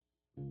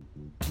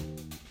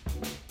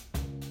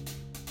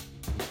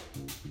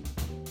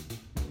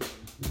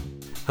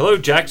Hello,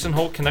 Jackson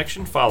Hole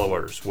Connection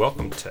followers.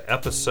 Welcome to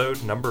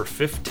episode number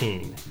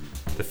 15.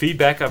 The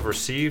feedback I've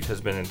received has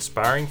been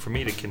inspiring for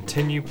me to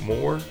continue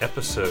more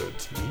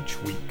episodes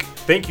each week.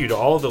 Thank you to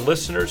all the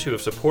listeners who have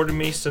supported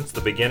me since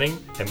the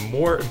beginning, and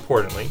more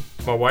importantly,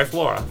 my wife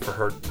Laura for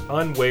her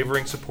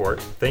unwavering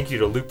support. Thank you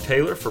to Luke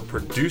Taylor for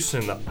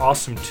producing the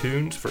awesome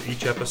tunes for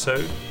each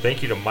episode.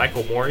 Thank you to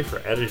Michael Morey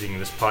for editing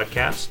this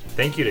podcast.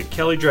 Thank you to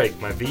Kelly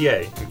Drake, my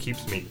VA, who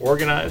keeps me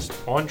organized,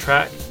 on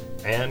track,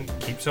 and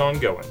keeps on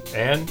going.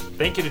 And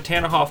thank you to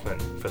Tana Hoffman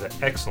for the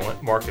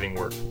excellent marketing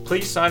work.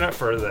 Please sign up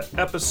for the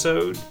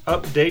episode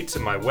updates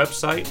at my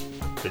website,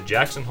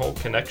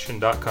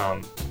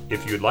 thejacksonholeconnection.com.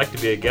 If you'd like to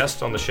be a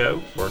guest on the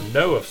show or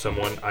know of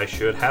someone I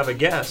should have a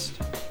guest,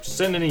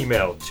 send an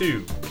email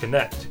to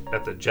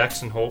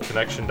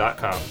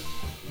connect@thejacksonholeconnection.com.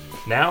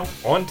 Now,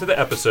 on to the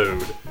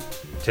episode.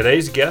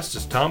 Today's guest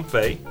is Tom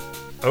Fay,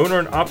 owner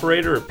and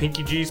operator of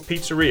Pinky G's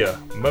Pizzeria,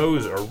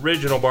 Moe's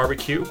Original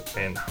Barbecue,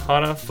 and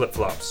Hana Flip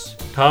Flops.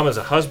 Tom is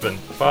a husband,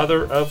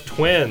 father of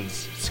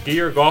twins,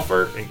 skier,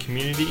 golfer, and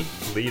community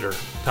leader.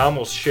 Tom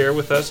will share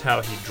with us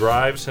how he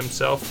drives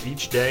himself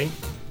each day,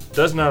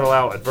 does not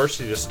allow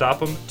adversity to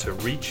stop him to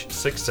reach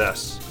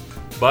success.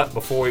 But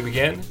before we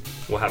begin,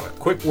 we'll have a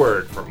quick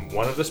word from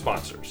one of the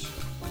sponsors.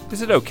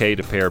 Is it okay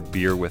to pair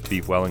beer with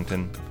beef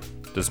Wellington?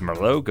 Does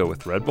Merlot go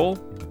with Red Bull?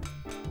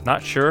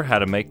 Not sure how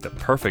to make the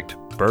perfect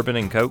bourbon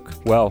and Coke?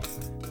 Well,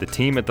 the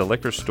team at the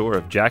liquor store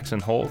of Jackson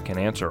Hole can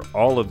answer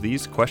all of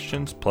these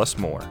questions plus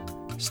more.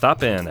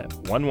 Stop in at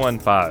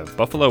 115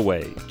 Buffalo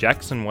Way,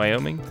 Jackson,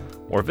 Wyoming,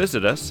 or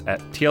visit us at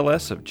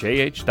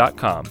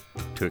tlsofjh.com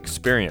to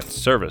experience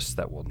service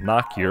that will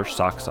knock your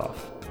socks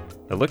off.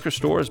 The liquor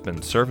store has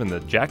been serving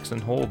the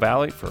Jackson Hole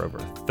Valley for over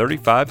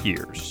 35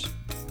 years.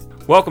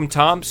 Welcome,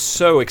 Tom.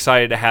 So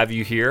excited to have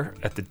you here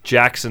at the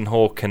Jackson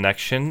Hole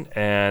Connection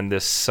and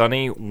this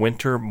sunny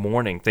winter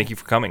morning. Thank you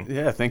for coming.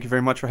 Yeah, thank you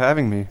very much for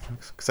having me. I'm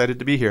excited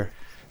to be here.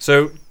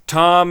 So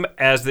Tom,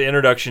 as the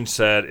introduction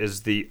said,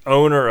 is the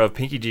owner of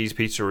Pinky G's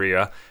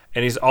Pizzeria,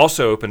 and he's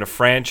also opened a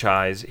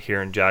franchise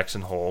here in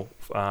Jackson Hole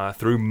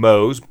through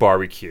Moe's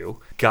Barbecue.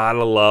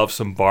 Gotta love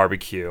some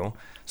barbecue.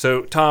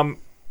 So Tom,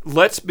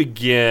 let's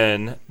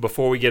begin,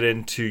 before we get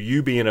into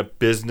you being a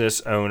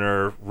business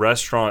owner,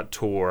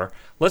 restaurateur,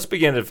 let's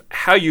begin with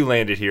how you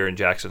landed here in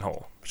Jackson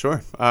Hole.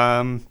 Sure.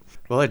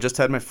 Well, I just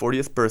had my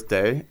 40th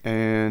birthday,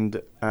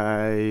 and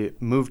I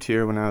moved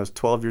here when I was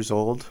 12 years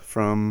old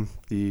from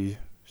the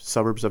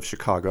suburbs of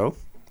Chicago.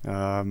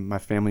 My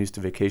family used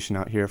to vacation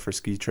out here for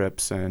ski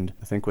trips, and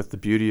I think with the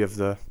beauty of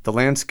the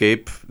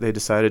landscape, they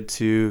decided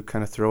to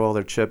kind of throw all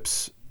their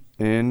chips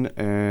in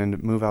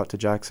and move out to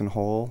Jackson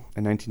Hole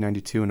in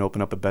 1992 and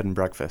open up a bed and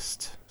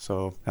breakfast.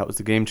 So that was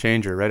the game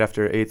changer. Right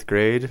after 8th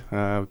grade,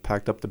 we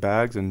packed up the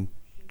bags and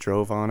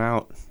drove on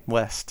out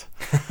west.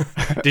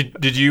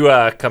 Did you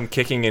come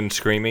kicking and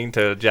screaming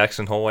to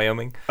Jackson Hole,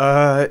 Wyoming?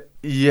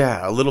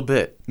 Yeah, a little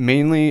bit.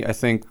 Mainly, I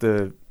think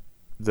the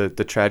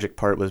tragic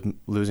part was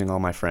losing all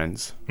my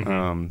friends.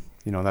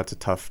 Mm-hmm. That's a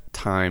tough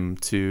time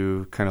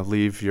to kind of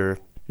leave your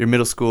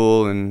middle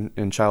school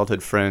and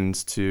childhood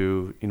friends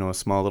to, a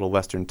small little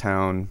western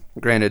town.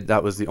 Granted,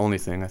 that was the only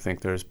thing. I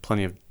think there's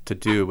plenty to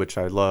do, which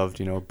I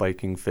loved,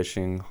 biking,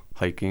 fishing,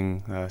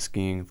 hiking,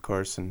 skiing, of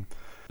course. And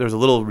there was a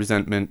little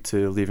resentment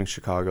to leaving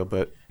Chicago,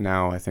 but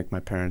now I think my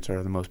parents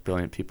are the most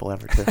brilliant people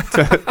ever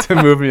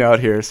to move me out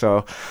here.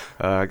 So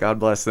God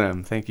bless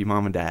them. Thank you,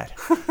 Mom and Dad.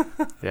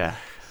 Yeah.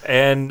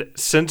 And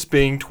since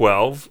being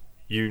 12,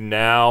 you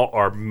now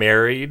are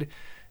married.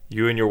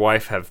 You and your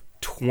wife have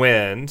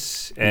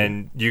twins,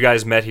 and you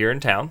guys met here in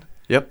town.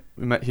 Yep,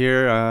 we met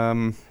here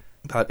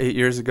about 8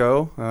 years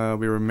ago.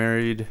 We were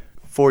married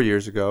 4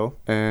 years ago,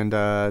 and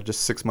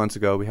just 6 months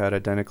ago we had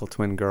identical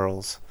twin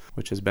girls,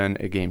 which has been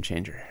a game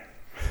changer.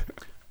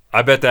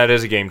 I bet that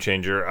is a game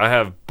changer. I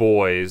have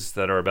boys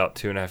that are about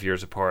 2.5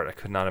 years apart. I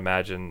could not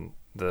imagine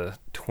the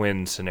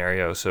twin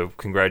scenario, so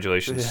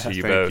congratulations to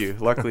you both. Thank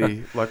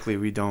you. Luckily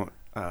we don't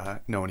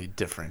know any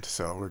different,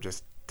 so we're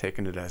just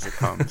taking it as it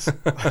comes.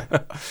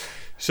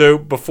 So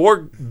before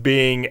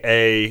being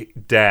a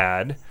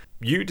dad,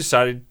 you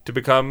decided to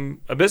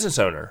become a business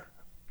owner.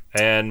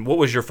 And what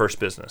was your first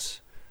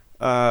business?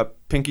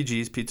 Pinky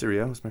G's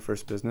Pizzeria was my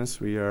first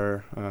business. We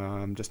are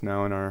just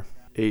now in our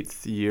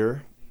 8th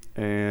year,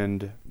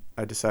 and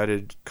I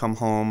decided to come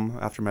home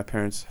after my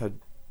parents had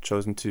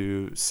chosen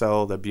to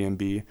sell the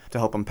B&B to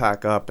help them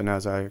pack up. And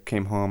as I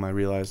came home, I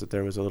realized that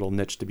there was a little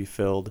niche to be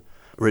filled.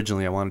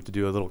 Originally, I wanted to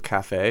do a little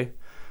cafe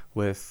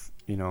with,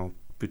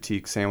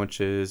 boutique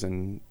sandwiches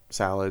and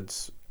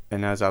salads.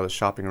 And as I was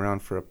shopping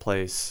around for a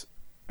place,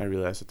 I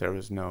realized that there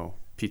was no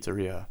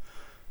pizzeria.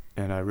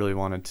 And I really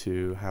wanted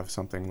to have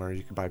something where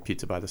you could buy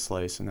pizza by the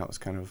slice. And that was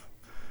kind of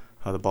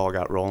how the ball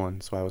got rolling.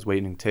 So I was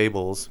waiting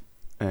tables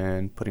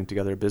and putting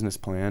together a business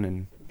plan.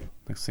 And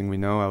next thing we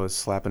know, I was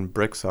slapping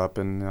bricks up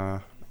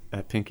and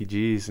at Pinky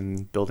G's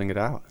and building it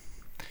out.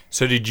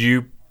 So did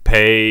you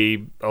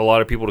pay a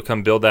lot of people to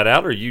come build that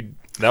out, or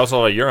that was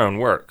all of your own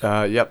work?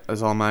 Yep, it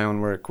was all my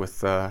own work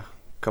with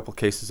couple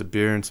cases of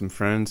beer and some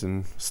friends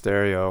and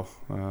stereo.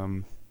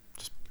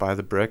 Just by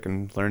the brick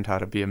and learned how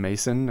to be a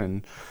mason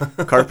and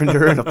a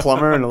carpenter and a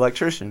plumber and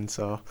electrician.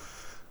 So,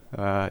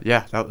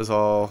 that was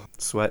all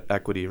sweat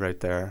equity right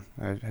there.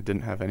 I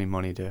didn't have any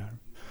money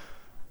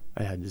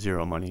I had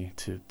zero money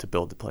to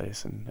build the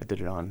place, and I did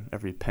it on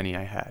every penny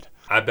I had.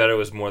 I bet it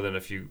was more than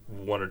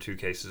one or two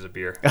cases of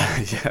beer.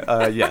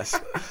 Yes.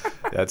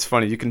 Yeah, it's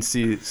funny. You can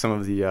see some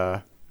of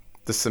the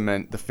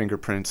cement, the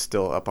fingerprints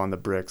still up on the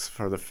bricks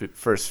for the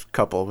first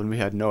couple when we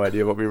had no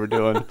idea what we were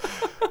doing.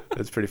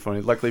 It's pretty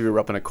funny. Luckily, we were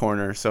up in a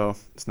corner, so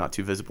it's not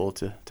too visible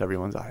to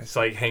everyone's eyes. It's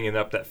like hanging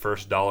up that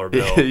first dollar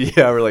bill.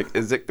 Yeah, we're like,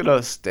 is it going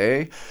to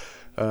stay?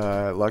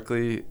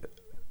 Luckily,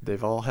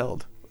 they've all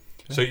held.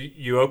 So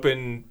you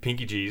opened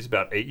Pinky G's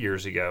about 8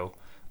 years ago,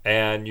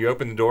 and you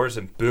opened the doors,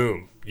 and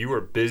boom, you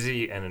were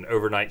busy and an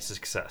overnight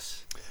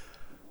success.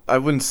 I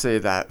wouldn't say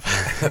that.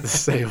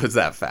 Say it was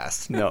that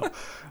fast. No.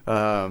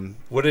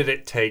 What did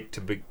it take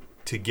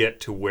to get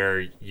to where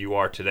you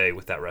are today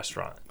with that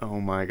restaurant? Oh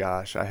my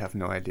gosh, I have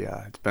no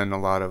idea. It's been a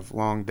lot of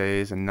long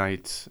days and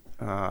nights,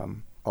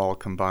 all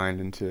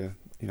combined into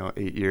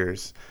 8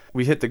 years.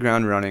 We hit the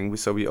ground running.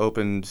 So we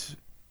opened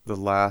the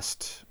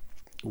last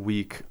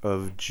week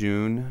of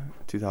June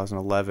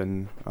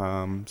 2011.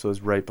 So it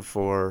was right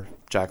before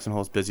Jackson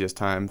Hole's busiest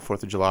time,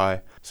 4th of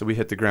July. So we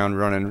hit the ground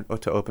running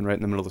to open right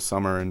in the middle of the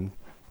summer, and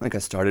I think I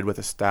started with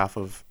a staff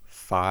of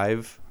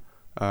 5.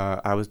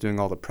 I was doing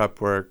all the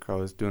prep work. I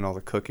was doing all the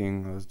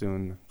cooking. I was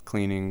doing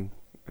cleaning,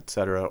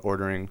 etc.,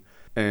 ordering,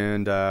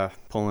 and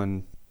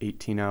pulling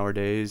 18-hour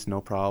days, no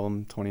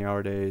problem,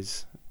 20-hour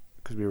days,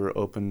 because we were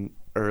open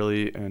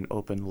early and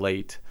open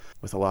late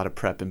with a lot of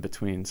prep in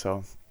between.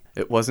 So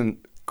it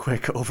wasn't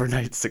quick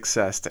overnight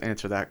success to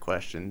answer that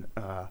question.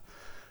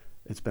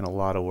 It's been a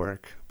lot of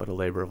work, but a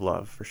labor of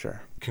love for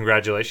sure.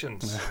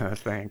 Congratulations.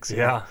 Thanks.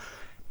 Yeah.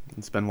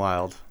 It's been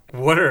wild.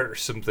 What are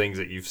some things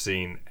that you've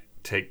seen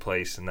take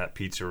place in that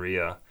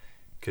pizzeria?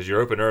 Because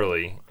you're open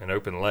early and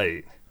open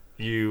late.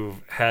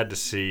 You've had to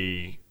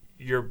see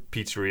your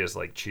pizzerias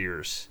like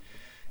Cheers.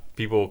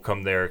 People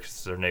come there because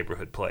it's their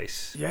neighborhood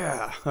place.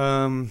 Yeah.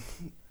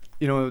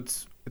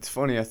 It's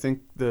funny. I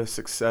think the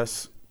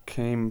success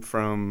came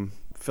from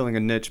filling a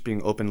niche,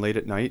 being open late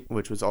at night,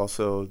 which was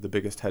also the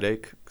biggest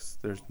headache, because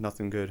there's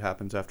nothing good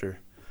happens after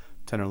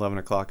 10 or 11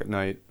 o'clock at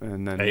night.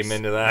 And then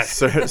amen to that.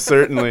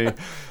 Certainly.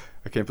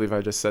 I can't believe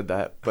I just said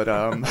that. But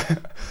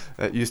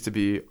that used to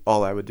be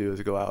all I would do,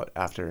 is go out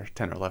after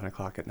 10 or 11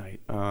 o'clock at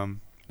night.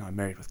 I'm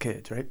married with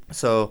kids, right?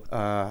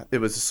 So it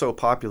was so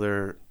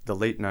popular, the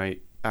late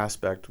night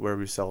aspect, where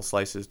we sell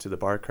slices to the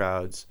bar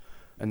crowds.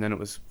 And then it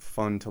was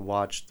fun to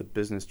watch the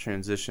business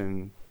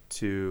transition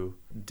to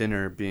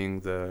dinner being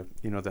the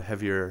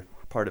heavier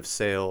part of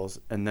sales,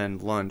 and then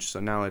lunch. So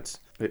now it's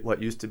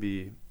what used to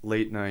be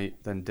late night,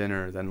 then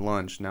dinner, then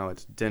lunch. Now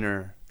it's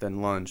dinner,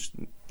 then lunch,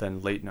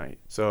 then late night.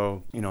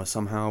 So,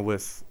 somehow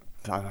with,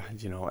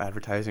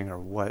 advertising or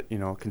what,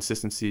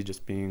 consistency,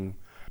 just being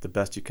the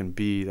best you can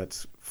be,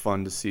 that's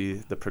fun to see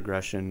the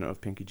progression of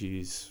Pinky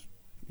G's,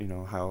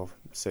 how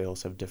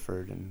sales have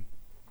differed, and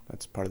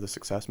that's part of the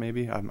success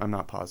maybe. I'm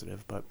not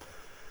positive, but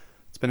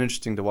it's been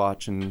interesting to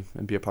watch and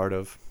be a part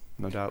of,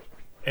 no doubt.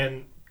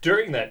 And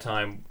during that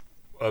time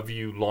of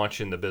you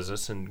launching the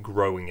business and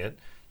growing it,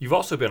 you've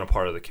also been a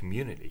part of the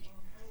community.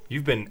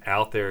 You've been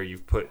out there.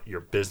 You've put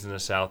your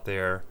business out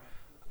there.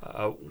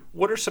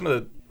 What are some of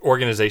the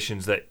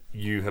organizations that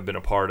you have been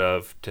a part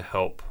of to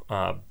help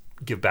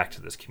give back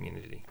to this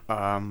community?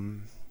 A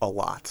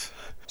lot.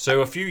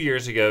 So a few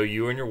years ago,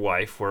 you and your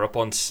wife were up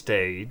on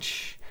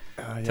stage.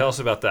 Yeah. Tell us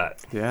about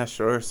that. Yeah,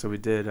 sure. So we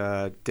did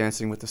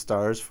Dancing with the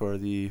Stars for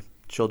the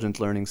Children's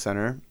Learning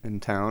Center in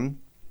town.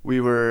 We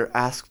were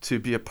asked to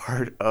be a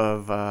part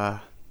of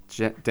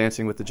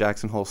Dancing with the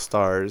Jackson Hole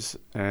Stars,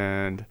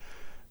 and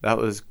that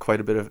was quite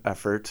a bit of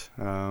effort.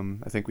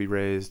 I think we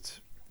raised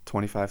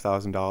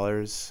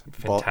 $25,000.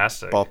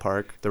 Fantastic.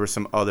 Ballpark. There were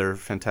some other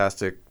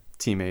fantastic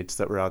teammates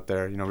that were out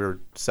there. We were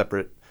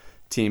separate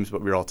teams,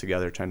 but we were all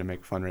together trying to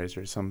make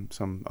fundraisers.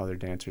 Some other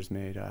dancers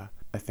made,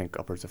 I think,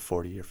 upwards of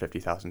 $40,000 or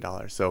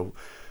 $50,000. So,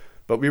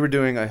 but we were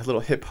doing a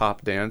little hip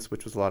hop dance,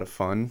 which was a lot of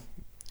fun.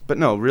 But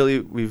no,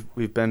 really,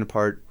 we've been a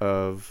part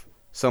of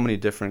so many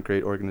different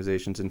great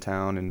organizations in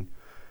town, and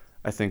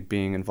I think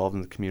being involved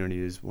in the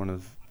community is one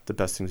of the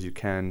best things you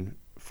can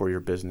for your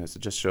business.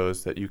 It just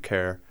shows that you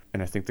care,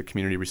 and I think the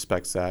community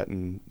respects that,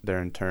 and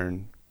there in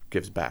turn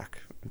gives back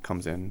and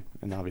comes in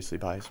and obviously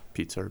buys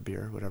pizza or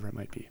beer, whatever it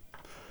might be.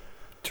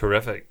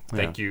 Terrific. Yeah.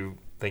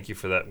 Thank you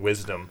for that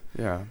wisdom.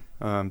 Yeah.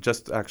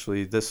 Just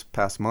actually this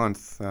past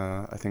month,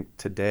 I think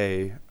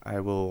today, I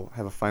will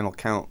have a final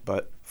count,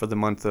 but for the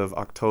month of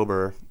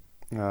October,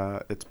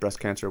 it's Breast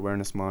Cancer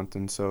Awareness Month,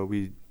 and so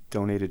we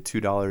donated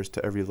 $2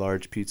 to every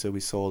large pizza we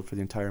sold for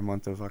the entire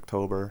month of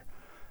October.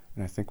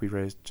 And I think we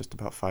raised just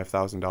about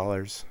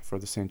 $5,000 for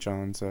the St.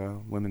 John's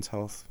Women's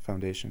Health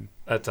Foundation.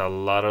 That's a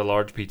lot of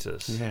large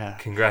pizzas. Yeah.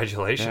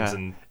 Congratulations. Yeah.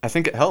 And I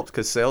think it helped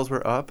because sales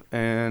were up,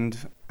 and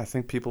I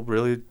think people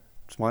really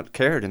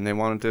cared, and they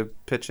wanted to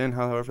pitch in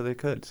however they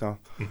could. So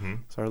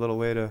it's our little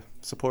way to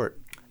support.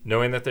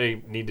 knowing that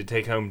they need to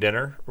take home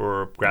dinner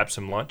or grab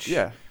some lunch.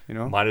 Yeah,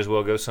 Might as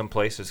well go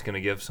someplace that's going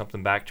to give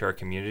something back to our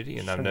community,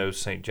 and Sure. I know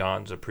St.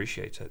 John's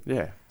appreciates it.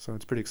 Yeah, so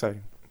it's pretty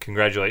exciting.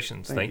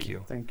 Congratulations. Thank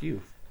you. Thank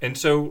you. And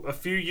so a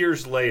few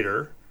years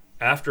later,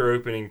 after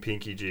opening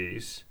Pinky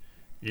G's,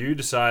 you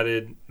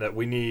decided that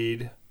we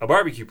need a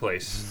barbecue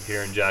place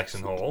here in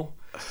Jackson Hole.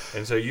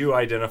 And so you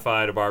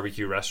identified a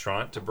barbecue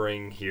restaurant to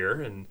bring here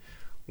and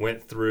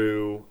went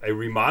through a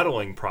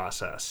remodeling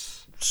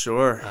process.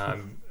 Sure.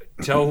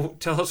 Tell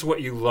us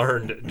what you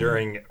learned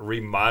during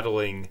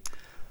remodeling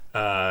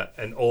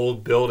an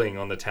old building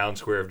on the town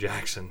square of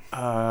Jackson.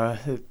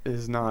 It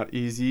is not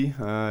easy.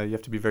 You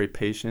have to be very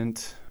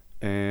patient,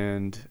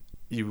 and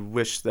you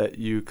wish that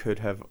you could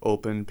have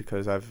opened,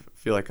 because I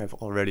feel like I've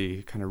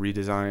already kind of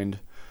redesigned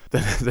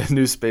the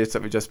new space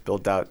that we just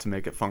built out to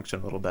make it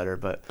function a little better.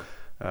 But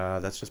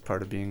that's just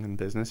part of being in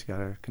business. You got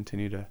to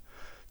continue to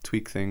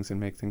tweak things and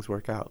make things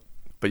work out.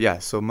 But yeah,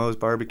 so Moe's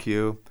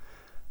Barbecue,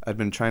 I'd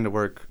been trying to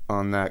work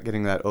on that,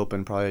 getting that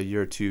open probably a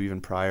year or two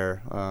even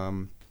prior,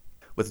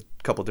 with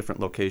a couple different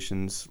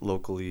locations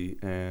locally,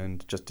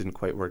 and just didn't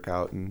quite work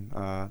out. And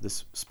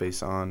this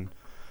space on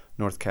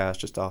North Cass,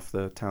 just off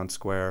the town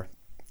square,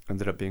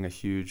 ended up being a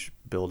huge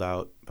build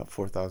out, about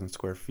 4,000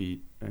 square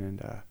feet,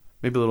 and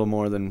maybe a little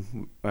more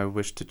than I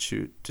wish to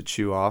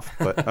chew off,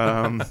 but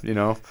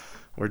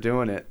we're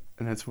doing it,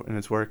 and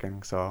it's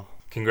working. So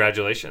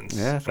congratulations!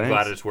 Yeah, thanks. I'm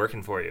glad it's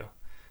working for you.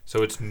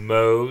 So it's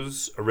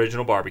Moe's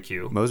Original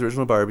Barbecue. Moe's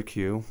Original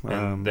Barbecue.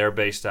 And they're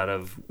based out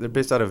of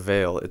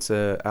Vail. It's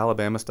a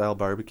Alabama style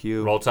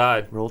barbecue. Roll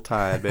Tide. Roll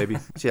Tide, baby.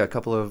 So yeah, a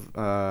couple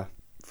of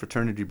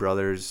fraternity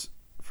brothers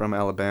from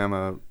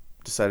Alabama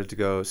decided to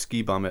go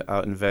ski bum it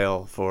out in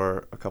Vail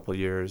for a couple of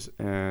years,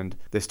 and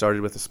they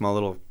started with a small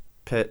little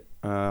pit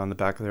on the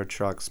back of their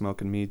truck,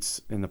 smoking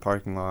meats in the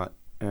parking lot,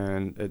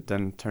 and it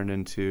then turned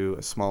into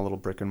a small little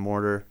brick and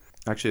mortar,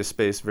 actually a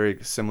space very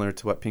similar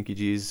to what Pinky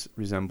G's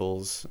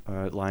resembles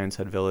at Lions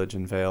Head Village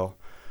in Vail.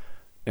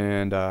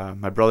 And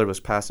my brother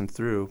was passing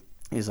through.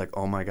 He's like,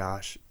 oh my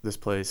gosh, this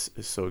place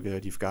is so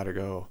good, you've got to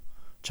go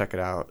check it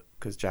out,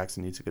 because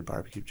Jackson needs a good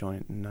barbecue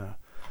joint. And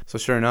so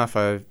sure enough,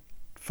 I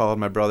followed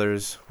my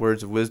brother's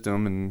words of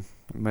wisdom and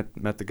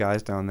met the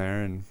guys down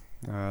there, and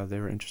they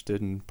were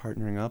interested in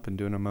partnering up and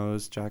doing a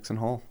Moe's Jackson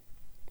Hole.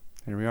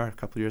 Here we are a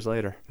couple years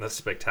later. That's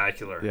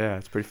spectacular. Yeah,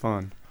 it's pretty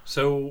fun.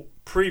 So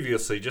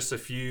previously, just a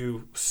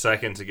few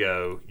seconds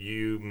ago,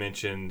 you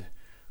mentioned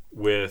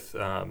with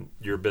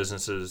your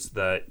businesses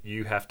that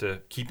you have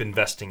to keep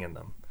investing in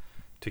them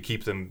to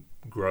keep them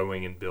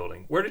growing and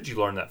building. Where did you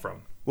learn that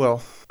from?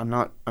 Well, I'm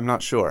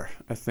not sure.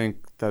 I think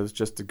that was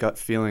just a gut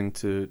feeling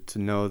to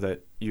know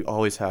that you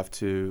always have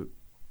to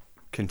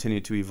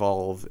continue to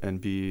evolve and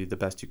be the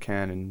best you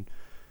can. And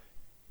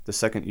the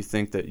second you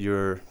think that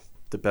you're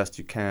the best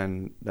you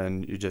can,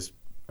 then you just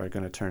are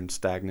going to turn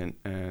stagnant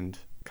and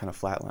kind of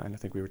flatline. I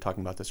think we were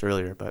talking about this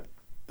earlier, but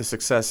the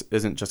success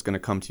isn't just going to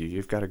come to you.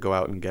 You've got to go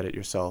out and get it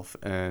yourself.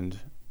 And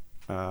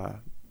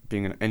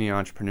being any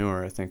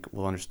entrepreneur, I think,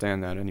 will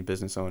understand that, any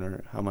business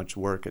owner, how much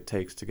work it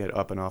takes to get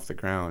up and off the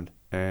ground.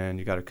 And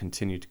you got to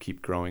continue to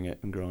keep growing it.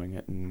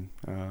 And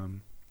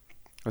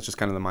that's just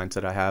kind of the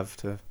mindset I have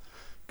to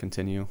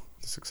continue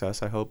the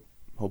success, I hope,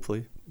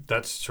 hopefully.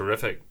 That's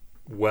terrific.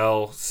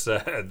 Well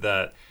said.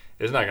 That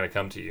it's not going to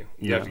come to you.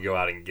 You have to go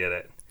out and get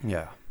it.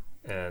 Yeah.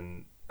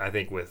 And I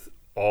think with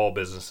all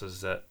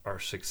businesses that are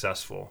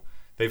successful,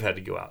 they've had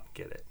to go out and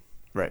get it.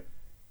 Right.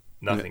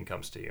 Nothing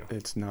comes to you.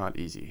 It's not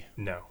easy.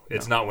 No.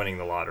 It's not winning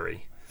the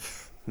lottery.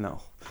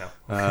 No.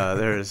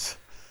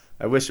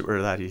 I wish it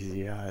were that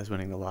easy as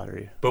winning the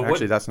lottery. But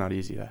actually, that's not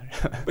easy.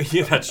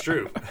 Yeah, that's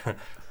true.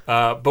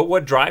 But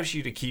what drives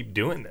you to keep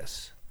doing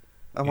this?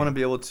 I want to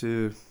be able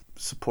to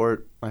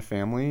support my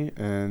family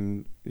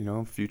and,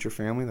 future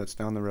family that's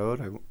down the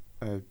road.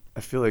 I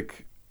feel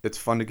like it's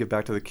fun to give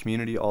back to the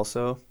community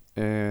also.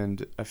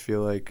 And I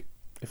feel like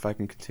if I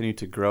can continue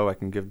to grow, I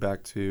can give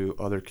back to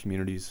other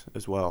communities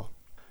as well.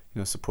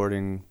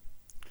 Supporting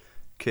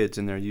kids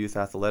in their youth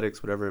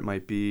athletics, whatever it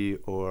might be,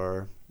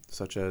 or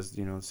such as,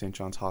 St.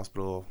 John's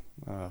Hospital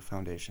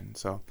Foundation.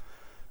 So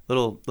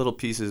little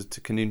pieces to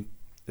continue.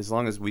 As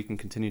long as we can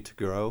continue to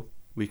grow,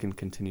 we can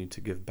continue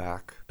to give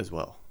back as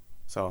well.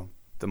 So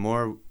the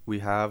more we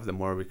have, the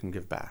more we can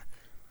give back.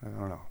 I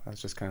don't know.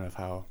 That's just kind of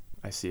how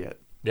I see it.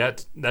 Yeah,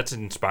 that's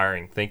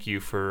inspiring. Thank you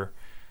for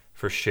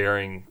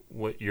sharing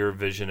what your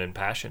vision and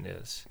passion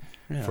is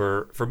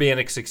for being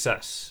a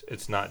success.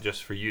 It's not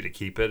just for you to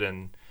keep it,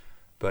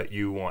 but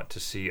you want to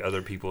see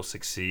other people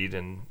succeed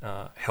and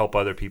help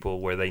other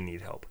people where they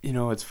need help.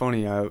 It's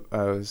funny. I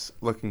was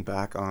looking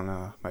back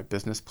on my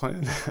business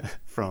plan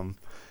from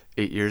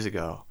 8 years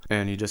ago,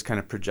 and you just kind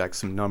of project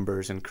some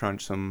numbers and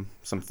crunch some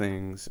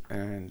things,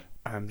 and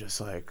I'm just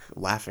like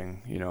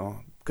laughing,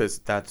 because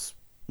that's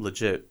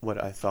legit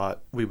what I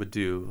thought we would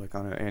do, like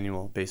on an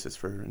annual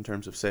basis in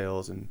terms of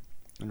sales and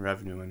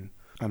revenue. And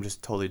I'm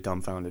just totally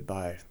dumbfounded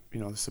by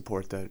the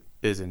support that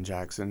is in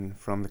Jackson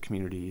from the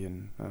community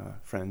and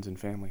friends and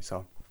family.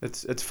 So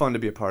it's fun to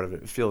be a part of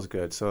it. It feels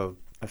good. So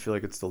I feel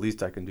like it's the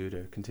least I can do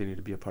to continue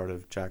to be a part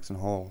of Jackson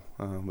Hole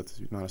with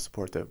the amount of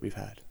support that we've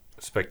had.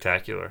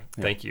 Spectacular.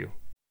 Yeah. Thank you.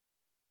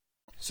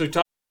 So,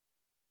 Tom,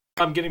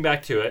 I'm getting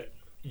back to it.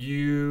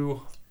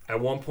 You, at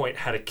one point,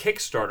 had a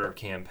Kickstarter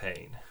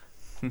campaign.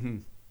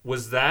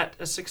 Was that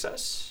a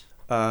success?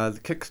 The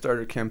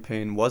Kickstarter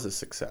campaign was a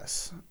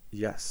success,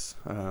 yes.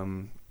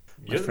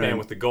 You're the man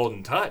with the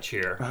golden touch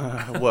here.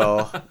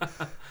 Well,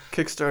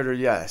 Kickstarter,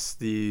 yes.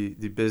 The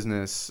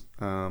business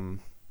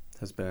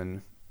has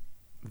been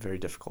very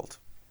difficult.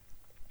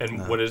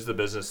 And what is the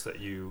business that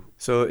you...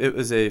 So it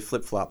was a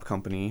flip-flop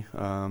company.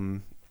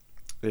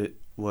 It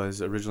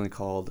was originally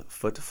called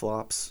Foot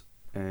Flops,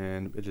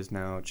 and it has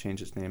now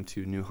changed its name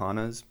to New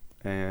Hanas.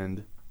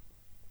 And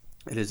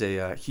it is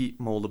a heat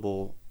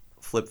moldable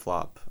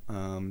flip-flop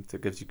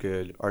that gives you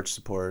good arch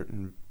support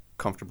and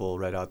comfortable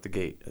right out the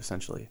gate,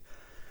 essentially.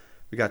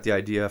 We got the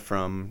idea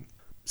from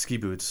ski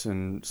boots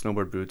and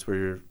snowboard boots where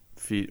your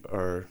feet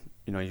are,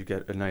 you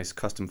get a nice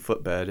custom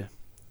footbed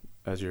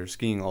as you're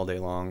skiing all day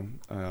long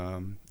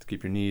to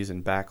keep your knees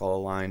and back all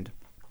aligned.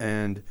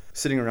 And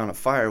sitting around a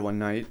fire one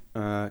night,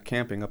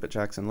 camping up at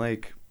Jackson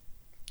Lake,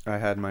 I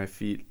had my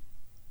feet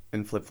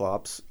in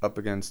flip-flops up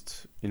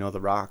against,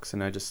 the rocks,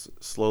 and I just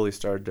slowly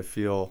started to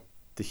feel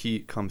the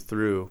heat come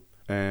through,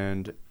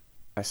 and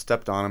I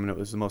stepped on them, and it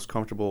was the most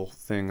comfortable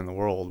thing in the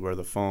world where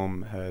the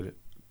foam had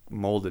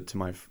molded to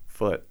my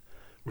foot.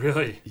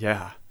 Really?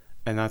 Yeah.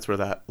 And that's where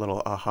that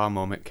little aha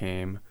moment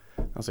came.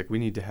 I was like, we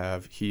need to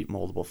have heat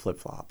moldable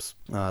flip-flops.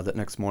 That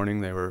next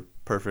morning, they were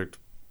perfect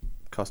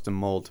custom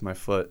mold to my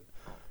foot.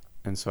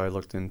 And so I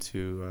looked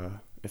into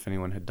if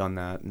anyone had done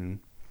that, and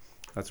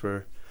that's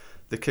where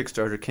the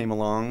Kickstarter came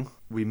along.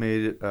 We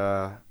made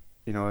a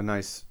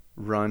nice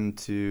run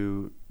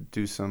to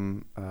do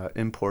some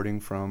importing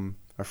from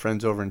our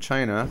friends over in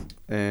China,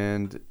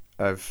 and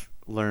I've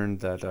learned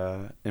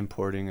that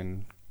importing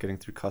and getting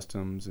through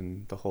customs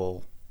and the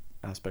whole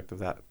aspect of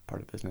that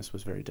part of business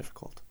was very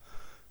difficult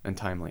and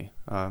timely.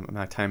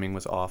 My timing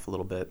was off a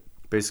little bit.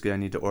 Basically, I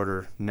need to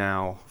order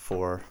now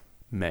for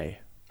May.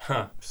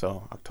 Huh.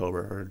 So October,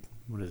 or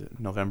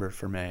November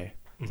for May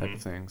type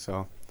of thing.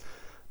 So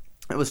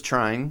it was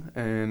trying,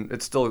 and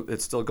it's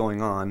still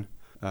going on.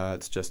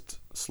 It's just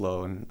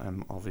slow, and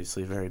I'm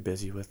obviously very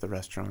busy with the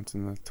restaurants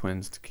and the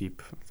twins to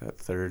keep that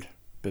third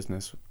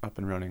business up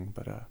and running.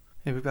 But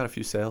hey, we've got a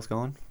few sales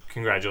going.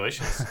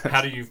 Congratulations.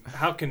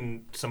 How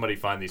can somebody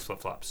find these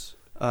flip-flops?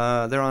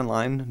 They're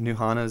online,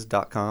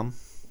 newhanas.com.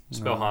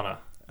 Spell Hana.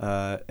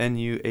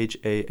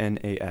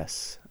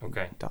 NUHANAS.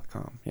 Okay.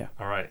 .com. Yeah.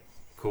 All right.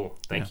 Cool.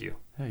 Thank you.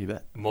 Yeah, you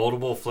bet.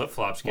 Moldable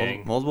flip-flops,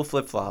 gang. Moldable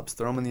flip-flops.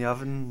 Throw them in the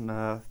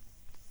oven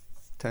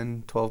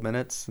 10, 12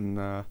 minutes, and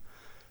they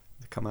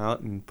come out,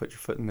 and put your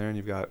foot in there, and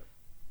you've got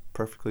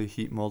perfectly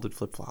heat-molded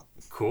flip-flop.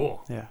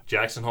 Cool. Yeah.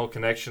 Jackson Hole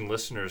Connection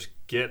listeners,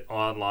 get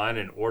online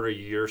and order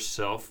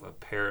yourself a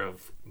pair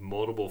of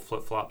moldable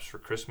flip-flops for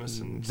Christmas,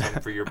 and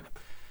some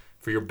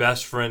for your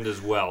best friend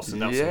as well.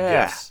 Send out some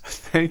gifts.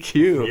 Thank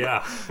you.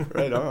 Yeah.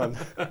 Right on.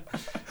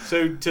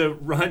 So to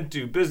run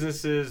two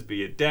businesses,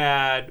 be a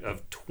dad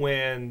of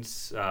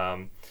twins,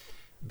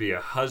 be a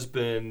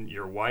husband,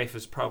 your wife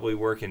is probably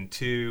working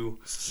too.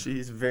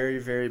 She's very,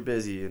 very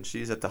busy, and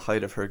she's at the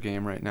height of her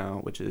game right now,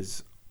 which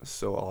is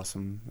so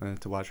awesome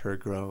to watch her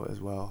grow as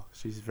well.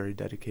 She's very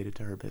dedicated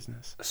to her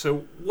business.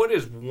 So what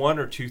is one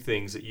or two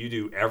things that you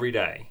do every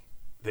day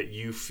that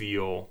you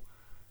feel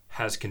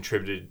has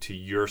contributed to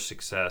your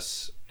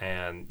success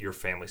and your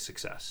family's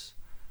success?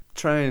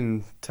 Try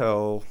and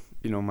tell,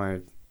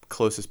 my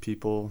closest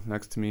people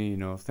next to me,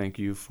 thank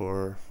you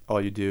for all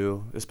you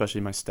do,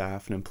 especially my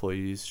staff and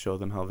employees. Show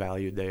them how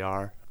valued they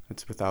are.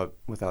 It's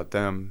without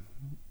them,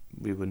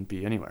 we wouldn't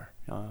be anywhere.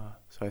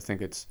 So I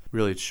think it's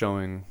really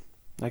showing,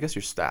 I guess,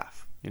 your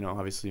staff.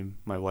 Obviously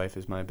my wife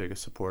is my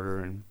biggest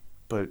supporter,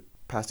 but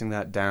passing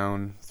that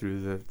down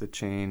through the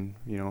chain,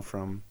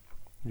 from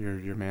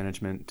your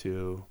management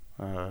to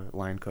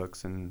line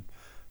cooks and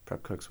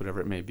prep cooks, whatever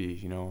it may be,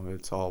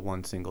 it's all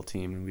one single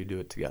team, and we do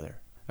it together.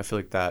 I feel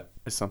like that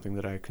is something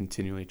that I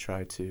continually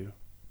try to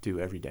do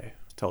every day.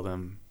 Tell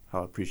them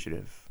how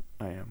appreciative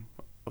I am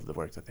of the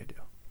work that they do.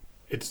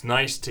 It's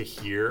nice to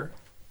hear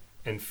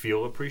and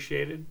feel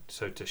appreciated,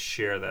 so to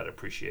share that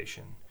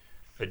appreciation,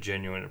 a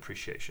genuine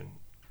appreciation,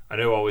 I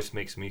know always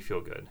makes me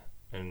feel good,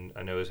 and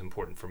I know is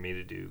important for me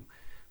to do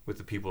with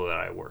the people that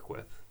I work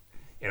with.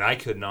 And I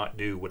could not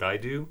do what I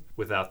do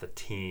without the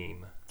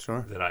team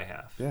that I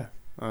have. Yeah.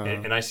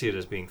 And I see it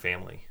as being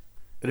family.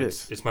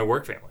 It's my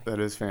work family. That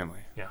is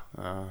family. Yeah.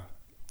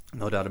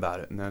 No doubt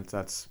about it. And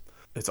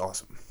it's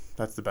awesome.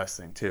 That's the best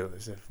thing too,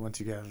 is if once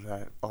you get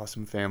that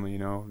awesome family,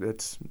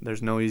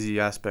 there's no easy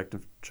aspect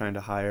of trying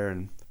to hire,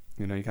 and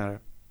you gotta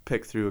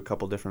pick through a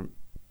couple different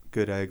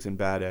good eggs and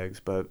bad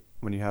eggs, but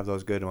when you have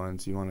those good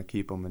ones, you want to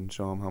keep them and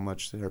show them how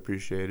much they're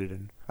appreciated.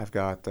 And I've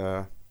got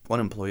one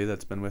employee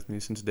that's been with me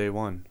since day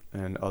one,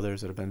 and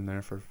others that have been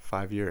there for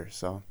 5 years.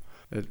 So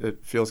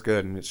it feels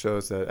good, and it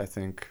shows that I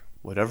think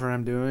whatever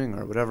I'm doing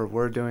or whatever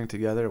we're doing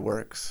together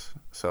works.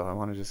 So I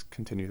want to just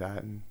continue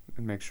that and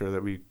make sure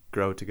that we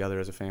grow together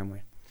as a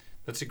family.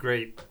 That's a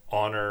great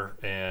honor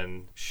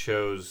and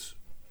shows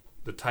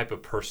the type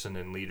of person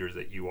and leader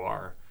that you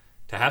are.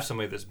 To have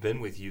somebody that's been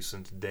with you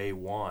since day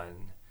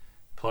one,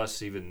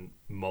 plus even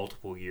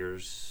multiple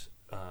years,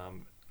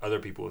 other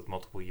people with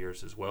multiple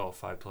years as well,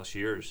 5+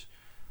 years.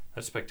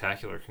 That's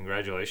spectacular.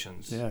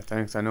 Congratulations. Yeah,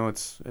 thanks. I know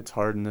it's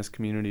hard in this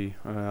community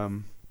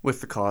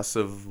with the costs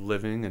of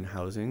living and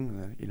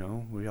housing.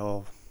 We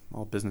all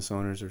business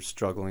owners are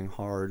struggling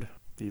hard.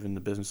 Even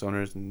the business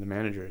owners and the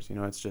managers.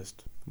 It's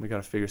just we got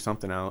to figure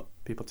something out.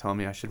 People tell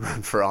me I should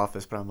run for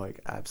office, but I'm like,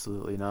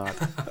 absolutely not.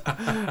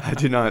 I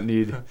do not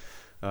need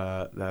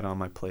that on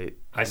my plate.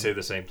 I say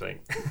the same thing.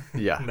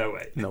 Yeah. No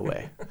way. No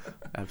way.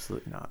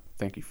 Absolutely not.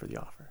 Thank you for the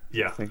offer.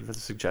 Yeah. Thank you for the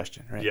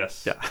suggestion. Right.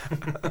 Yes. Yeah.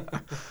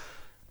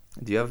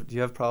 Do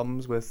you have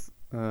problems with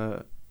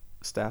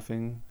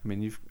staffing? I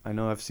mean, I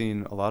know I've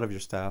seen a lot of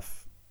your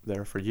staff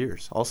there for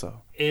years.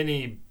 Also,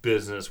 any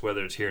business,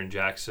 whether it's here in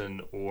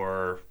Jackson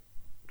or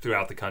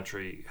throughout the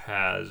country,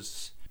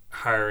 has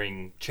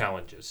hiring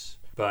challenges.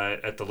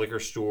 But at the liquor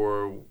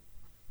store,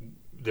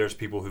 there's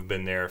people who've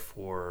been there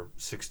for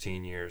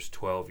 16 years,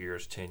 12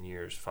 years, 10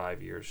 years,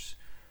 5 years,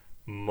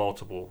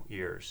 multiple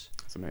years.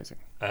 That's amazing.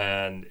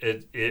 And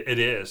it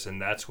is,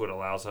 and that's what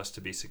allows us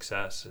to be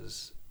success.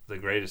 Is the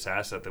greatest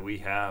asset that we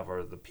have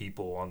are the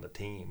people on the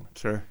team.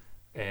 Sure.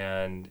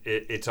 And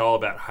it's all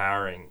about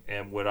hiring.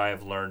 And what I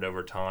have learned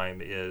over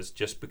time is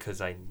just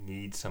because I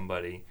need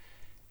somebody,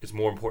 it's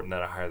more important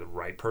that I hire the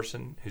right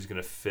person who's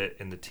going to fit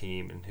in the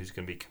team and who's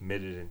going to be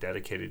committed and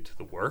dedicated to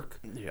the work.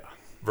 Yeah.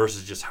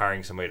 Versus just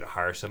hiring somebody to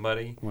hire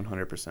somebody.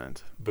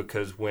 100%.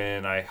 Because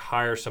when I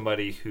hire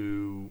somebody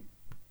who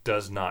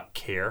does not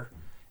care,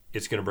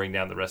 it's going to bring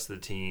down the rest of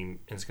the team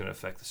and it's going to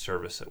affect the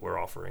service that we're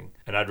offering.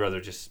 And I'd rather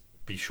just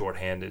be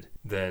shorthanded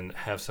than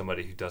have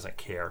somebody who doesn't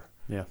care.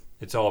 Yeah.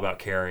 It's all about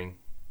caring.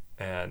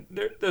 And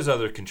there's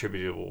other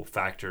contributable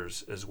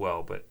factors as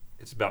well, but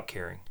it's about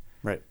caring.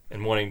 Right.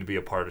 And wanting to be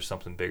a part of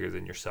something bigger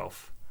than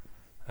yourself.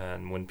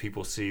 And when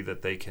people see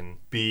that they can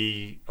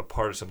be a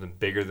part of something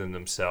bigger than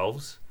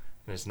themselves,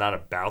 and it's not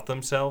about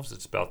themselves,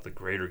 it's about the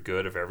greater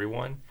good of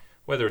everyone,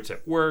 whether it's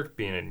at work,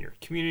 being in your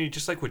community,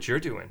 just like what you're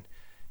doing.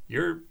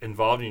 You're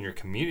involved in your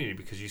community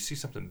because you see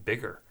something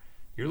bigger.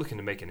 You're looking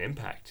to make an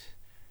impact.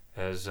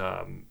 As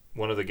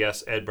one of the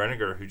guests, Ed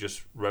Brenniger, who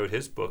just wrote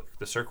his book,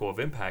 The Circle of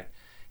Impact,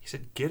 he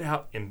said, get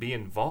out and be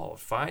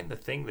involved. Find the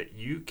thing that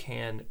you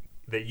can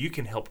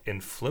help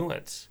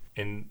influence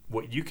and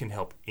what you can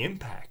help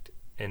impact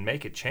and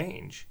make a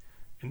change,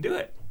 and do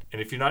it. And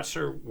if you're not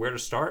sure where to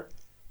start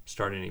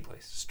any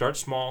place. Start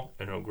small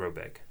and it'll grow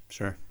big.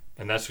 Sure.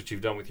 And that's what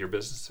you've done with your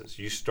businesses.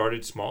 You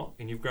started small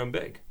and you've grown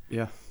big.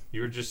 Yeah.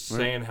 You were just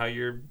saying how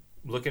you're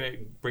looking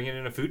at bringing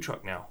in a food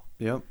truck now.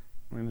 Yep.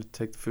 I'm going to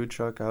take the food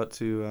truck out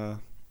to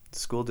the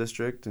school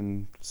district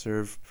and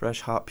serve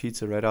fresh hot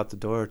pizza right out the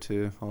door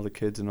to all the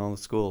kids in all the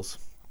schools.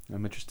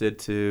 I'm interested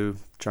to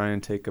try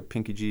and take a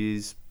Pinky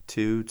G's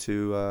 2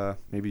 to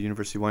maybe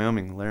University of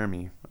Wyoming,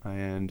 Laramie.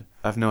 And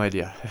I have no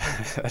idea.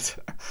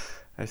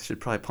 I should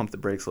probably pump the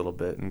brakes a little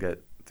bit and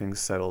get things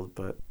settled,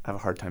 but I have a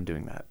hard time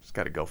doing that. Just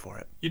got to go for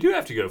it. You do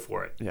have to go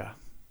for it. Yeah.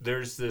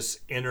 There's this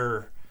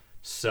inner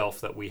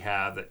self that we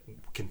have that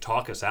can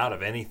talk us out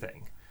of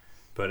anything.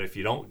 But if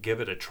you don't give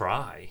it a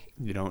try...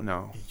 You don't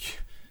know.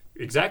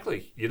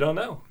 Exactly. You don't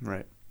know.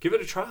 Right. Give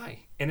it a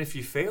try. And if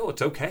you fail,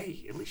 it's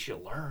okay. At least you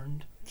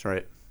learned. That's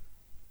right.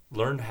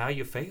 Learned how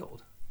you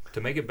failed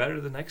to make it better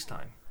the next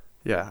time.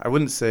 Yeah. I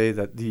wouldn't say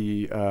that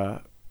the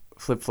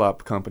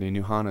flip-flop company,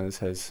 New Hana's,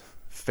 has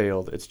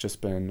failed. It's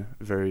just been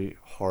very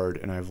hard,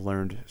 and I've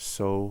learned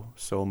so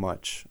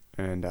much.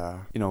 And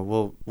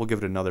we'll give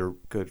it another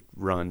good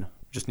run.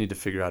 Just need to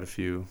figure out a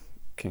few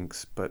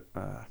kinks, but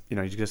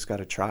you just got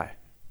to try.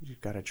 You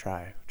got to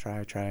try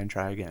and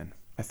try again.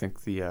 I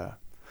think the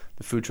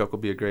food truck will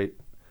be a great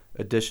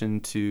addition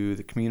to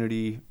the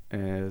community,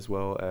 as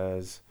well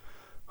as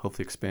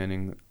hopefully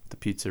expanding the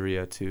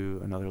pizzeria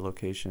to another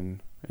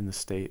location in the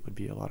state would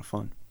be a lot of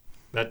fun.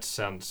 That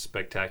sounds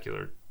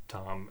spectacular,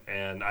 Tom,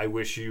 and I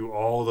wish you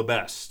all the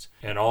best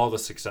and all the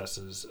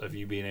successes of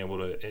you being able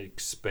to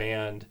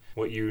expand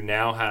what you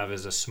now have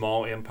as a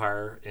small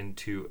empire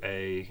into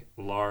a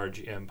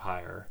large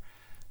empire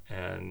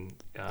and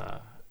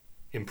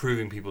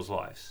improving people's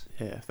lives.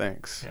 Yeah,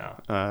 thanks.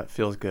 Yeah. It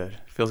feels good.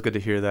 It feels good to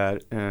hear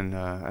that, and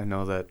I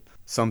know that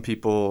some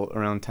people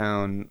around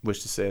town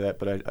wish to say that,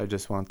 but I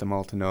just want them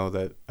all to know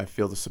that I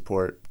feel the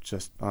support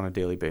just on a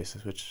daily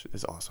basis, which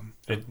is awesome.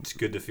 It's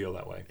good to feel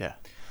that way. Yeah.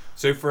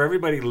 So for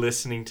everybody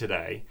listening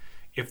today,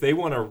 if they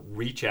want to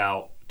reach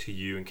out to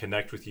you and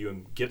connect with you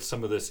and get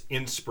some of this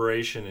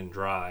inspiration and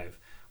drive,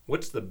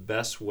 what's the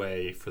best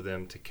way for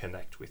them to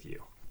connect with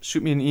you?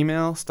 Shoot me an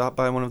email, stop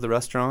by one of the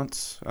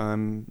restaurants.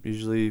 I'm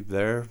usually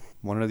there,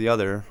 one or the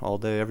other, all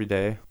day, every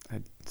day.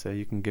 I'd say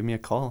you can give me a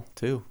call,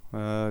 too.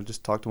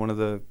 Just talk to one of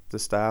the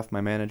staff, my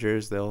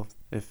managers. They'll,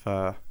 if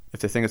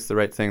they think it's the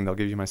right thing, they'll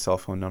give you my cell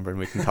phone number and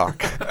we can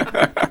talk.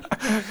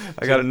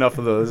 I got enough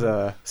of those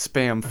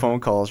spam phone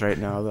calls right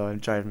now, though.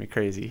 It's driving me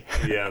crazy.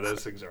 Yeah,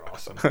 those things are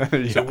awesome.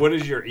 Yeah. So what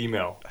is your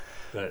email?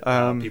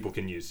 that people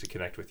can use to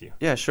connect with you?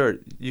 Yeah, sure.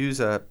 Use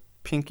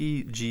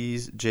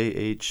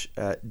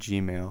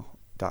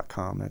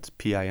pinkygsjh@gmail.com. That's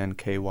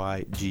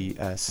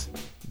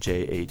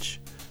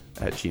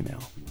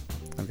pinkygsjh@gmail.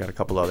 I've got a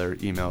couple other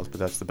emails, but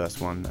that's the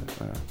best one.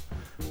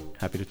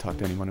 Happy to talk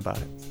to anyone about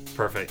it.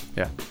 Perfect.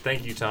 Yeah.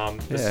 Thank you, Tom.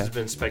 This has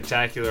been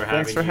spectacular having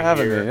you Thanks for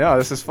having here. me. Yeah,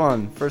 this is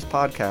fun. First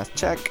podcast.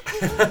 Check.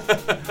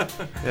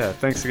 Yeah,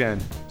 thanks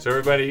again. So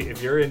everybody,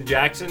 if you're in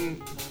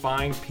Jackson,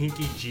 find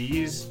Pinky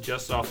G's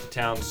just off the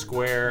town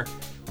square,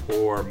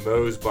 or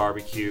Moe's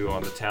Barbecue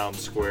on the town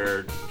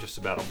square, just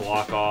about a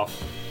block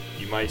off.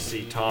 You might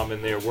see Tom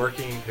in there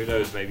working. Who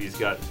knows? Maybe he's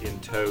got in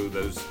tow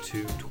those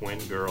 2 twin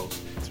girls.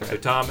 That's right. So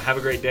Tom, have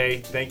a great day.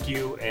 Thank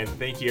you, and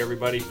thank you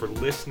everybody for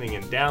listening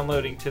and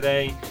downloading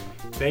today.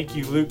 Thank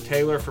you, Luke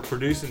Taylor, for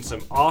producing some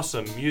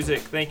awesome music.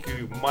 Thank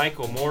you,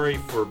 Michael Morey,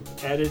 for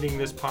editing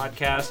this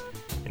podcast.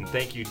 And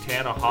thank you,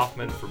 Tana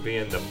Hoffman, for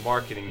being the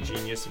marketing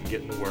genius and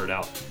getting the word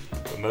out.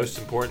 But most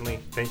importantly,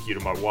 thank you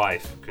to my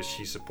wife, because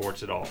she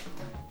supports it all.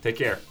 Take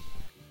care.